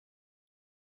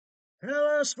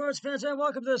Hello, sports fans, and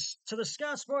welcome to the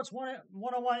Scott Sports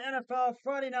 101 NFL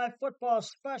Friday Night Football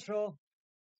Special.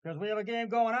 Because we have a game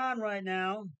going on right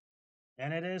now,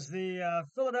 and it is the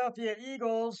Philadelphia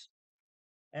Eagles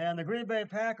and the Green Bay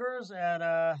Packers and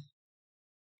uh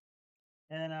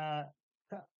and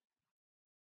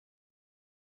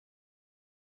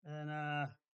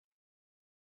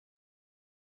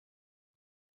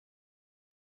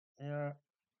they're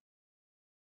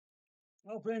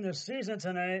opening the season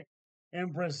tonight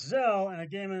in Brazil in a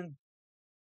game in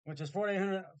which is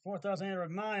 4,800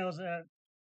 miles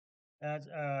at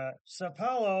Sao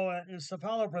Paulo in Sao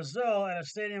Paulo, Brazil, at a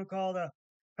stadium called the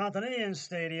Continental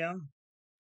Stadium.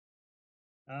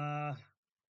 Uh,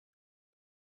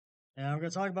 And I'm going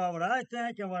to talk about what I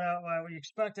think and what we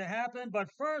expect to happen. But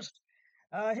first,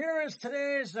 here is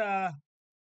today's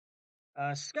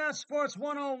Scott Sports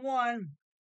 101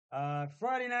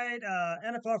 Friday night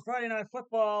NFL Friday Night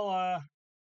Football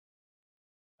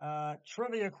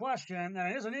trivia question.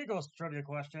 And it is an Eagles trivia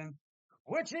question.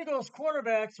 Which Eagles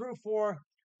quarterback threw for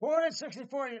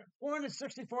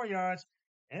 464 yards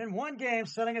in one game,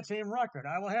 setting a team record?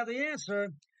 I will have the answer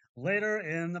later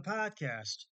in the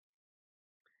podcast.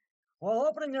 While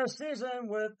opening their season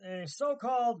with a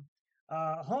so-called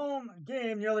home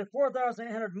game nearly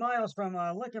 4,800 miles from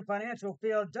Lincoln Financial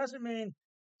Field doesn't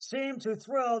seem to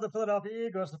thrill the Philadelphia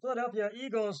Eagles. The Philadelphia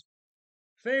Eagles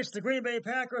face the Green Bay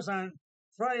Packers on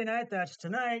Friday night. That's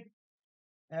tonight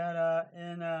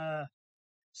in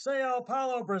Sao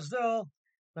Paulo, Brazil,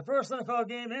 the first NFL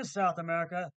game in South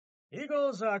America.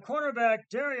 Eagles cornerback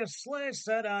Darius Slay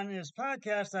said on his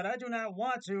podcast that I do not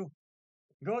want to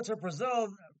go to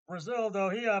Brazil, though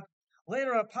he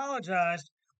later apologized.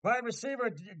 Wide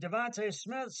receiver Devontae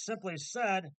Smith simply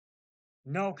said,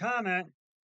 no comment.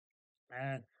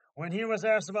 And when he was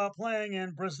asked about playing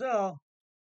in Brazil,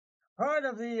 part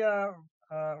of the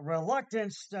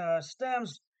reluctance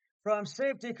stems from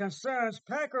safety concerns.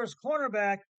 Packers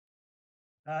cornerback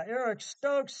Eric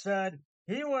Stokes said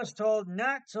he was told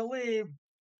not to leave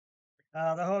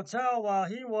the hotel while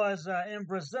he was in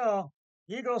Brazil.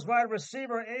 Eagles wide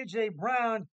receiver A.J.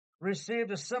 Brown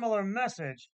received a similar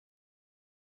message.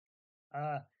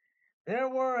 There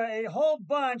were a whole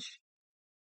bunch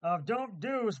of don't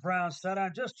do's, Brown said.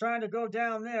 I'm just trying to go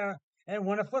down there and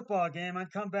win a football game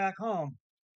and come back home.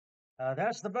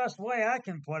 That's the best way I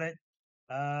can put it.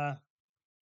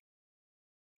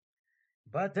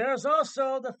 But there's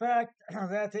also the fact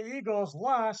that the Eagles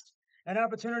lost an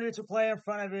opportunity to play in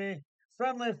front of a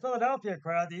friendly Philadelphia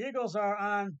crowd. The Eagles are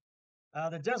on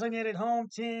the designated home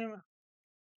team.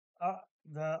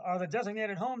 The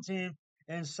designated home team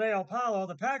in Sao Paulo.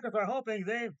 The Packers are hoping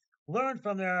they've learned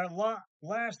from their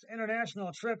last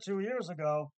international trip 2 years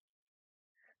ago.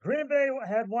 Green Bay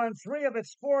had won 3 of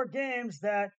its 4 games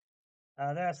that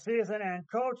season, and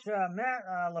Coach Matt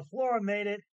LaFleur made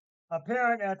it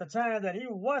apparent at the time that he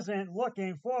wasn't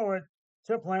looking forward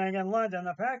to playing in London.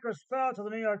 The Packers fell to the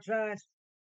New York Giants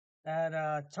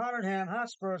at Tottenham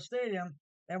Hotspur Stadium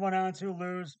and went on to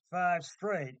lose 5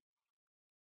 straight.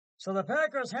 So the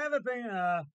Packers haven't been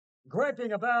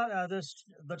griping about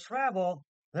the travel.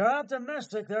 They're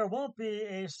optimistic there won't be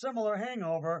a similar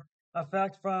hangover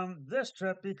effect from this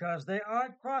trip because they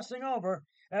aren't crossing over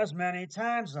as many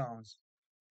time zones.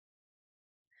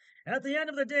 At the end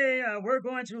of the day, we're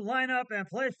going to line up and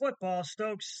play football,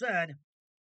 Stokes said.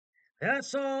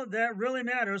 That's all that really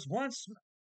matters. Once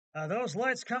those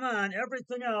lights come on,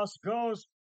 everything else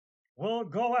will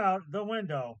go out the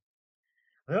window.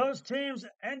 Those teams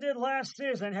ended last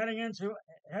season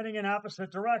heading in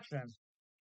opposite directions.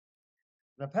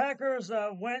 The Packers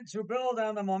went to build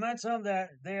on the momentum that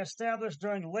they established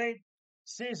during late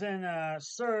season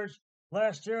surge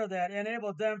last year that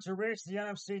enabled them to reach the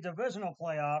NFC divisional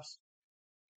playoffs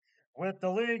with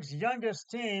the league's youngest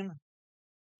team.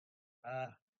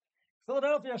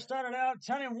 Philadelphia started out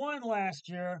 10-1 last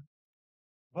year,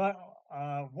 but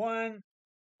won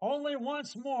only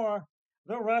once more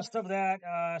the rest of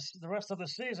the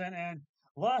season and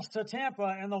lost to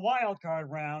Tampa in the wild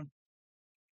card round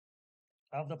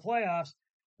of the playoffs.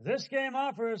 This game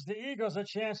offers the Eagles a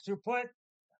chance to put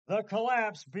the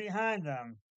collapse behind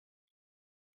them.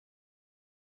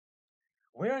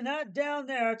 We're not down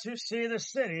there to see the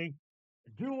city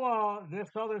do all this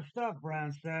other stuff,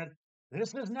 Brown said.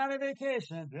 This is not a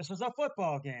vacation. This is a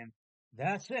football game.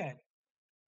 That's it.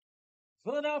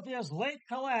 Philadelphia's late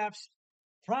collapse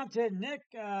prompted Nick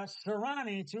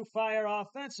Sirianni to fire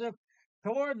offensive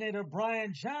coordinator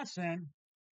Brian Johnson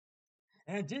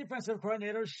and defensive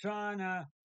coordinator Sean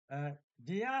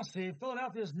Diassi.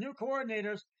 Philadelphia's new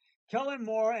coordinators, Kellen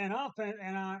Moore, and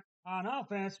on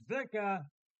offense, Vic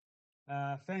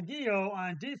Fangio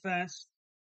on defense.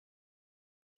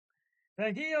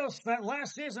 Fangio spent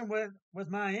last season with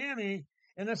Miami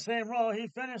in the same role. He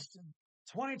finished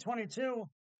 2022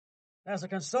 as a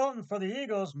consultant for the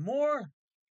Eagles. Moore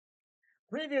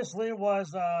previously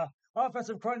was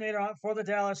offensive coordinator for the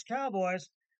Dallas Cowboys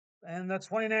in the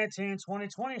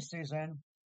 2019-2020 season,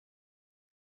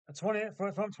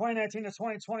 from 2019 to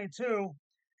 2022,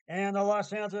 and the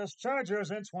Los Angeles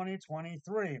Chargers in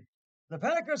 2023. The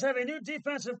Packers have a new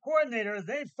defensive coordinator.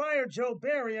 They fired Joe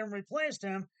Barry and replaced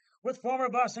him with former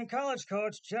Boston College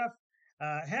coach Jeff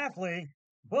Hafley.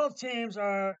 Both teams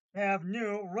have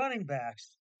new running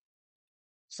backs.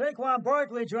 Saquon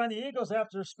Barkley joined the Eagles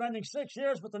after spending 6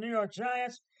 years with the New York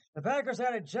Giants. The Packers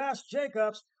added Josh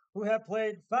Jacobs, who had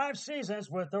played 5 seasons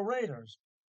with the Raiders.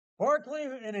 Barkley,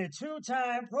 in a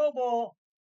 2-time Pro Bowl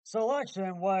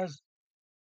selection, was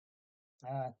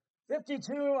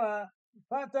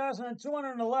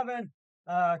 5,211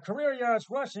 career yards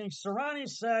rushing. Sirianni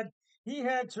said he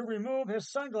had to remove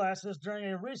his sunglasses during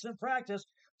a recent practice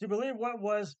to believe what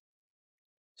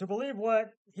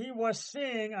he was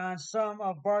seeing on some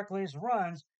of Barkley's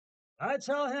runs. I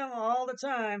tell him all the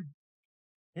time,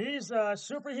 he's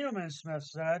superhuman, Smith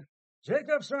said.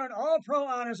 Jacobs earned All-Pro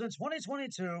honors in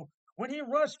 2022 when he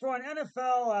rushed for an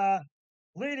NFL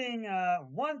leading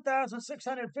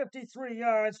 1,653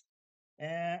 yards,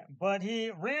 but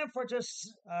he ran for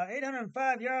just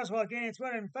 805 yards while gaining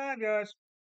 205 yards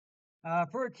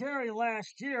per carry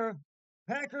last year.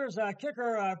 Packers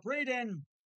kicker Braden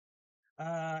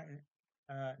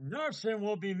Nerfson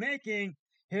will be making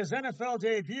his NFL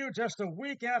debut just a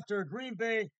week after Green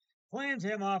Bay claimed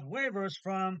him off waivers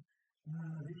from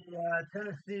the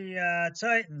Tennessee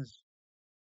Titans.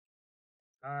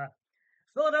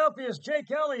 Philadelphia's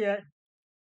Jake Elliott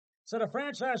set a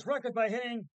franchise record by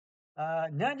hitting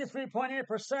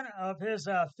 93.8% of his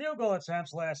field goal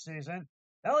attempts last season.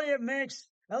 Elliott ranks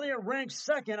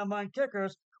second among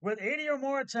kickers with 80 or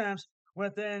more attempts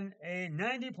within a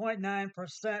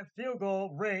 90.9% field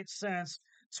goal rate since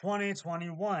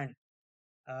 2021.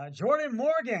 Jordan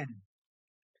Morgan,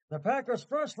 the Packers'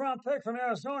 first-round pick from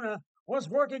Arizona, was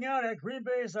working out at Green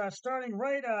Bay's starting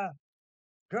right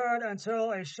guard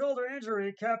until a shoulder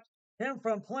injury kept him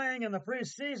from playing in the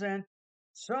preseason.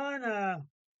 Sean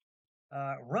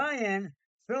Ryan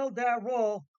filled that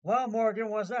role while Morgan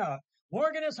was out.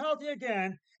 Morgan is healthy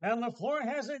again, and LaFleur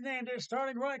hasn't named a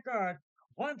starting right guard.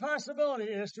 One possibility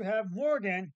is to have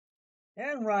Morgan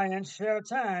and Ryan share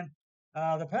time.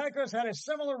 The Packers had a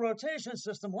similar rotation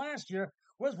system last year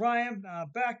with Ryan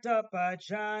backed up by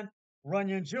John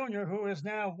Runyon Jr., who is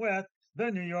now with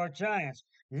the New York Giants.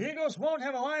 The Eagles won't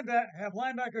have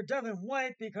linebacker Devin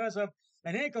White because of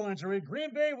an ankle injury.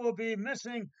 Green Bay will be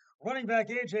missing running back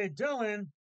A.J.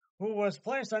 Dillon, who was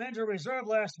placed on injury reserve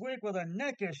last week with a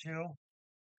neck issue.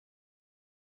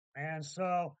 And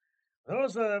so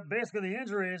those are basically the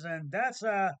injuries, and that's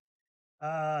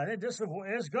this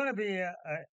is going to be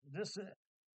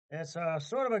it's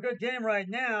sort of a good game right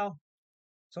now.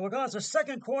 So we'll call it a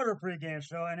second quarter pregame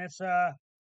show, and it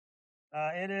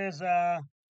is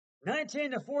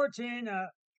 19-14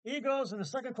 Eagles in the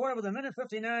second quarter with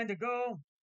 1:59 to go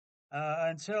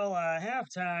until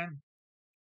halftime.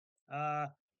 I'm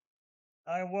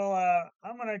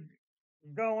going to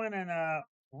go in and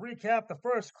recap the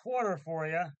first quarter for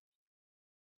you.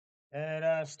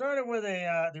 It started with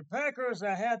the Packers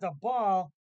had the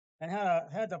ball and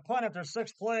had the punt after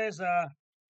 6 plays,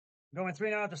 going 3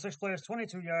 now after 6 plays,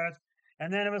 22 yards,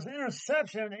 and then it was an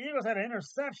interception. The Eagles had an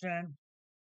interception,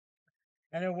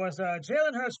 and it was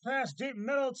Jalen Hurts pass deep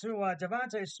middle to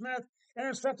Devontae Smith,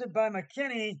 intercepted by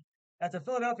McKinney at the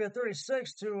Philadelphia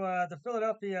 36 to the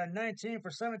Philadelphia 19 for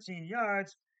 17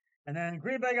 yards, and then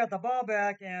Green Bay got the ball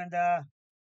back, and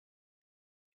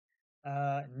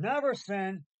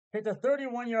Neverson hit the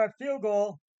 31-yard field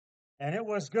goal, and it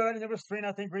was good, and it was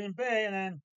 3-0 Green Bay, and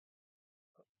then,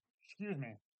 excuse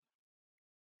me,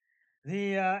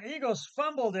 the Eagles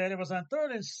fumbled it. It was on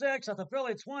 3rd and 6 at the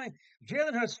Philly 20.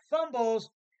 Jalen Hurts fumbles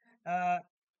at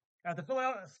the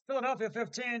Philadelphia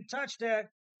 15, touched at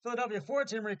Philadelphia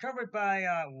 14, recovered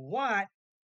by Watt,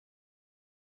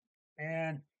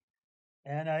 and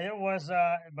it was,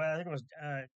 but I think it was,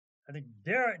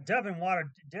 Devin Watt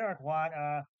or Derek Watt,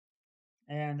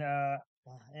 and I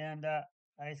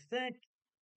think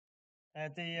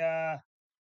at it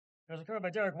was recovered by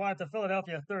Derek Watt at the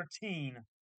Philadelphia 13.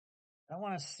 I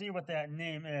want to see what that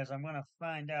name is. I'm going to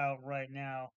find out right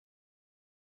now.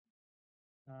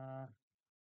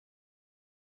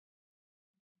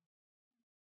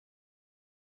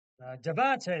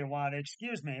 Devontae Watt,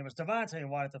 excuse me. It was Devontae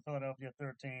Watt at the Philadelphia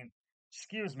 13.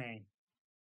 Excuse me.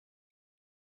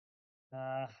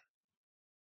 Uh,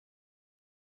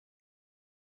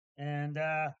 and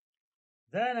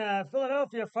then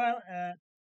Philadelphia finally.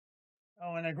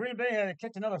 Oh, and Green Bay had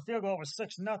kicked another field goal. It was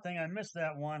 6-0. I missed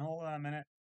that one. Hold on a minute.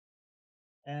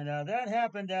 And that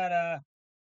happened at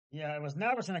yeah, it was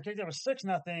Naverson that kicked it. It was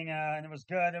 6-0, and it was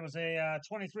good. It was a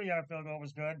 23-yard field goal. It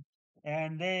was good,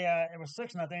 and they it was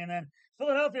 6-0. And then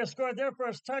Philadelphia scored their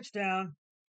first touchdown.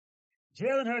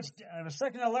 Jalen Hurts, it was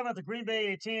 2nd and 11 at the Green Bay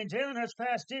 18. Jalen Hurts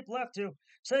passed deep left to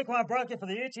Saquon Barkley for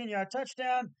the 18-yard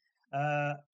touchdown.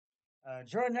 Uh,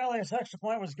 Jordan Elliott's extra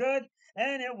point was good,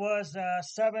 and it was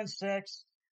 7-6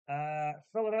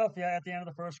 Philadelphia at the end of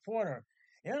the first quarter.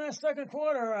 In the second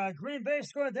quarter, Green Bay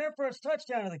scored their first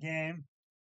touchdown of the game.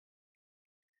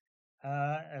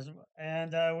 As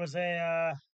and it was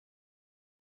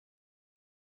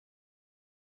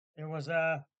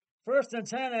 1st and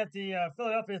 10 at the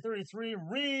Philadelphia 33.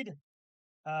 Reed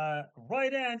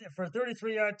right end for a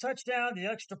 33-yard touchdown. The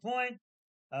extra point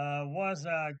was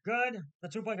good. The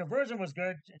 2-point conversion was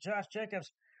good. Josh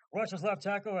Jacobs rushes left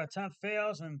tackle. Attempt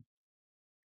fails,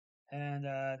 and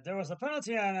there was a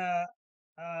penalty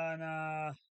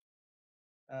on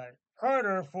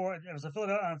Carter for it was a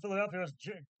Philadelphia. Philadelphia was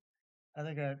I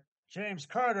think James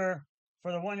Carter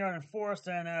for the 1-yard enforced,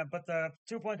 and but the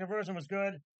 2-point conversion was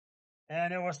good,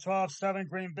 and it was 12-7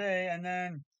 Green Bay, and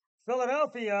then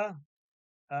Philadelphia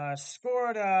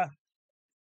scored.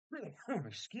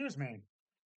 Excuse me,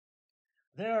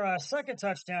 their second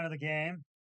touchdown of the game.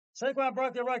 Saquon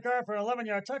Barkley right guard for an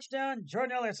 11-yard touchdown.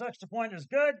 Jordan Elliott's extra point is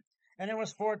good, and it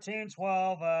was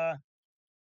 14-12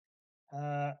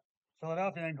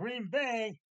 Philadelphia. And Green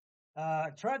Bay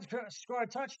tried to score a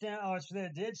touchdown. Oh, so they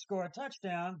did score a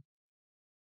touchdown.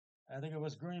 I think it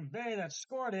was Green Bay that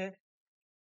scored it.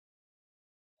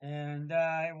 And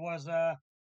it was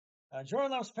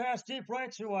Jordan Love's pass deep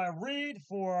right to Reed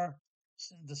for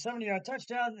the 70-yard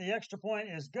touchdown. The extra point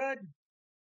is good.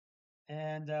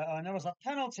 And there was a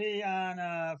penalty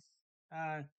on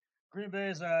Green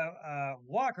Bay's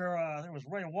Walker. I think it was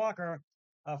Ray Walker.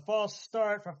 A false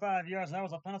start for 5 yards. That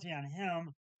was a penalty on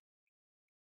him.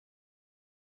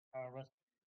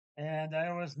 And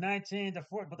it was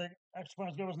 19-4, but the extra point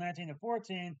was good. It was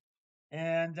 19-14.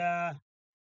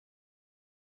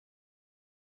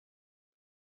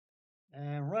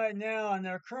 And right now on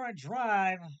their current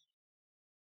drive,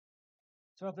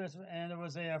 so and it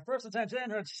was a 1st and 10.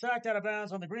 Jalen Hurts sacked out of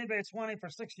bounds on the Green Bay 20 for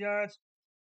 6 yards.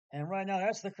 And right now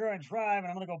that's the current drive. And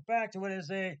I'm going to go back to it.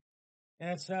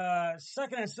 It's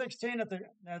 2nd and 16 at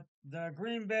the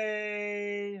Green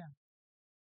Bay.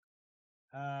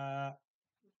 I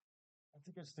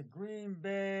think it's the Green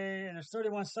Bay, and there's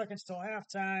 31 seconds till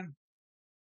halftime.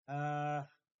 2nd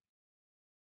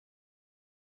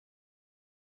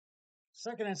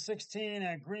and 16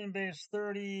 at Green Bay's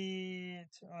 30.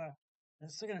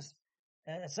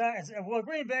 Well,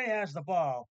 Green Bay has the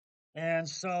ball, and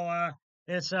so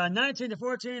it's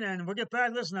 19-14, and we'll get back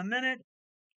to this in a minute.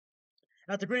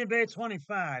 At the Green Bay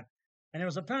 25, and there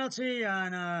was a penalty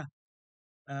on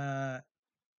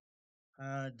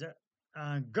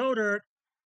Goddard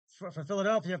for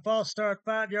Philadelphia. False start,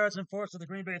 5 yards enforced at the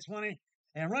Green Bay 20.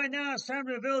 And right now it's time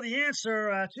to reveal the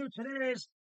answer to today's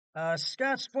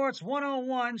Scott Sports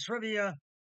 101 trivia,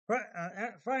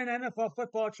 Friday Night NFL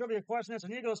football trivia question. It's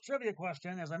an Eagles trivia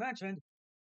question, as I mentioned.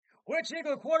 Which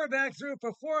Eagle quarterback threw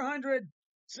for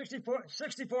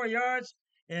 464 yards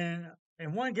in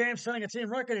one game, setting a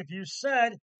team record? If you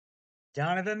said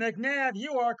Donovan McNabb,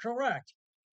 you are correct.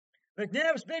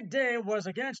 McNabb's big day was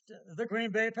against the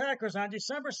Green Bay Packers on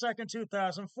December 2nd,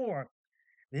 2004.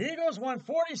 The Eagles won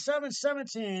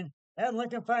 47-17 at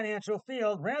Lincoln Financial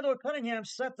Field. Randall Cunningham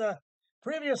set the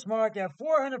previous mark at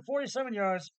 447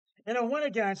 yards in a win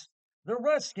against the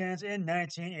Redskins in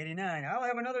 1989. I'll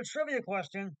have another trivia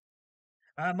question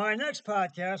on my next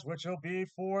podcast, which will be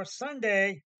for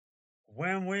Sunday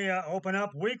when we open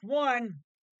up week 1.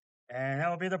 And that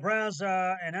will be the Browns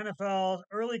and NFL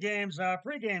early games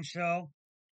pregame show.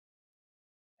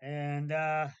 And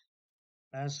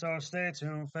so stay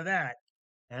tuned for that.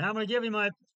 And I'm going to give you my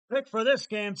pick for this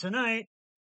game tonight.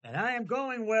 And I am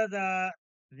going with the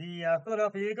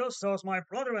Philadelphia Eagles. So is my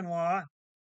brother-in-law,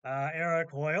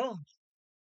 Eric Hoyle.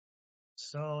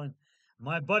 So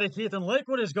my buddy Keith in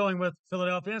Lakewood is going with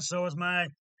Philadelphia. And so is my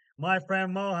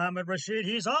friend Mohammed Rashid.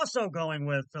 He's also going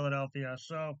with Philadelphia.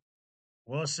 So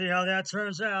we'll see how that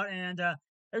turns out, and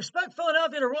expect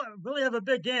Philadelphia to really have a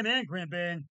big game and Green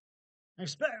Bay. And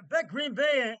expect Green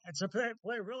Bay to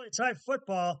play really tight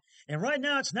football. And right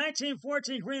now it's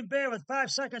 19-14 Green Bay with 5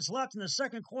 seconds left in the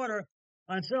second quarter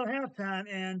until halftime.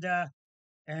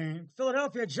 And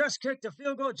Philadelphia just kicked a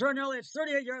field goal. Jordan Elliott's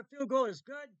 38-yard field goal is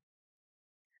good.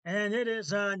 and it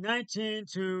is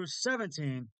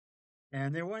 19-17.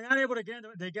 And they were not able to get.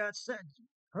 They got set.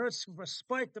 Hurts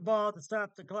spiked the ball to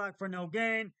stop the clock for no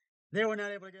gain. They were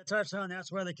not able to get a touchdown.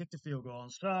 That's why they kicked the field goal.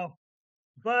 So,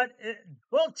 but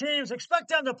both teams expect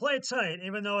them to play tight,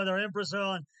 even though they're in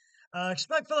Brazil. And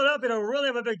expect Philadelphia to really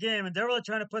have a big game, and they're really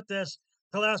trying to put this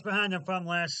collapse behind them from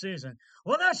last season.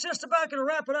 Well, that's just about going to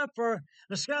wrap it up for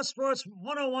the Scott Sports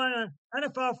 101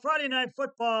 NFL Friday Night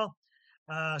Football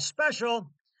special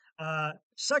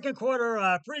second quarter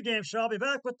pregame show. I'll be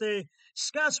back with the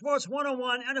Scott Sports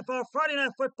 101 NFL Friday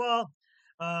Night Football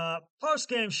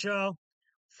postgame show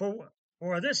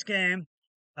for this game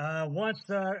once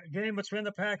the game between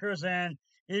the Packers and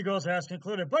Eagles has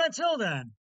concluded. But until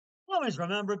then, always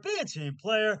remember, be a team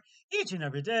player each and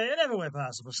every day in every way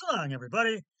possible. So long,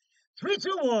 everybody. 3,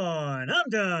 2, 1. I'm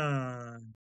done.